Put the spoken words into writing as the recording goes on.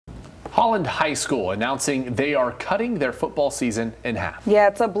Holland High School announcing they are cutting their football season in half. Yeah,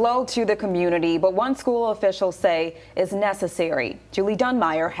 it's a blow to the community, but one school officials say is necessary. Julie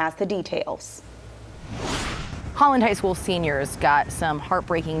Dunmeyer has the details. Holland High School seniors got some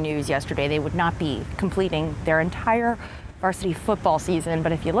heartbreaking news yesterday. They would not be completing their entire varsity football season,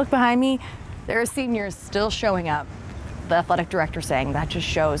 but if you look behind me, there are seniors still showing up. The athletic director saying that just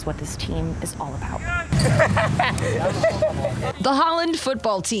shows what this team is all about. The Holland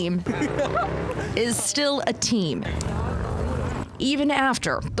football team is still a team, even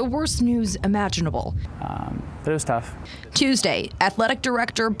after the worst news imaginable. But it was tough. Tuesday, athletic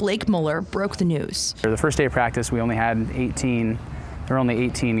director Blake Muller broke the news. For the first day of practice, we only had 18. There were only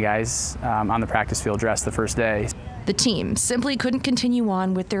 18 guys on the practice field dressed the first day. The team simply couldn't continue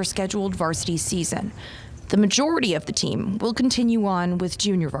on with their scheduled varsity season. The majority of the team will continue on with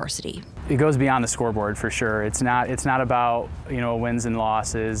junior varsity. It goes beyond the scoreboard for sure. It's not about, wins and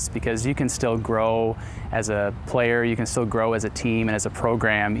losses, because you can still grow as a player, you can still grow as a team and as a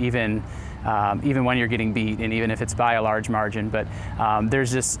program, even when you're getting beat, and even if it's by a large margin. But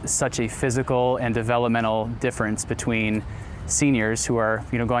there's just such a physical and developmental difference between seniors who are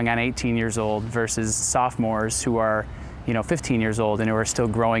going on 18 years old versus sophomores who are 15 years old and who are still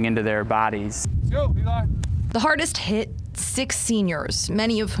growing into their bodies. The hardest hit, 6 seniors,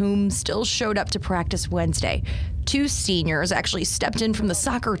 many of whom still showed up to practice Wednesday. 2 seniors actually stepped in from the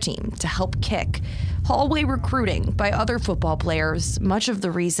soccer team to help kick. Hallway recruiting by other football players, much of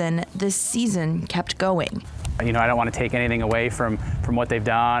the reason this season kept going. I don't want to take anything away from what they've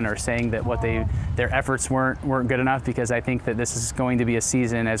done or saying that their efforts weren't good enough, because I think that this is going to be a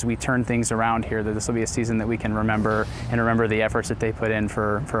season, as we turn things around here, that this will be a season that we can remember the efforts that they put in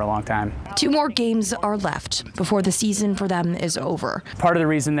for a long time. 2 more games are left before the season for them is over. Part of the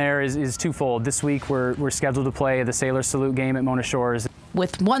reason there is twofold. This week we're scheduled to play the Sailor Salute game at Mona Shores,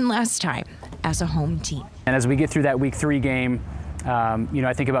 with one last time as a home team. And as we get through that week 3 game,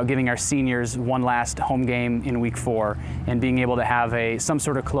 I think about giving our seniors one last home game in week 4 and being able to have some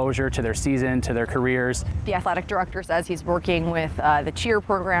sort of closure to their season, to their careers. The athletic director says he's working with the cheer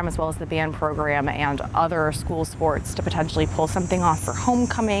program as well as the band program and other school sports to potentially pull something off for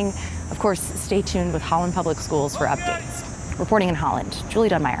homecoming. Of course, stay tuned with Holland Public Schools for updates. Reporting in Holland, Julie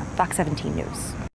Dunmeyer, Fox 17 News.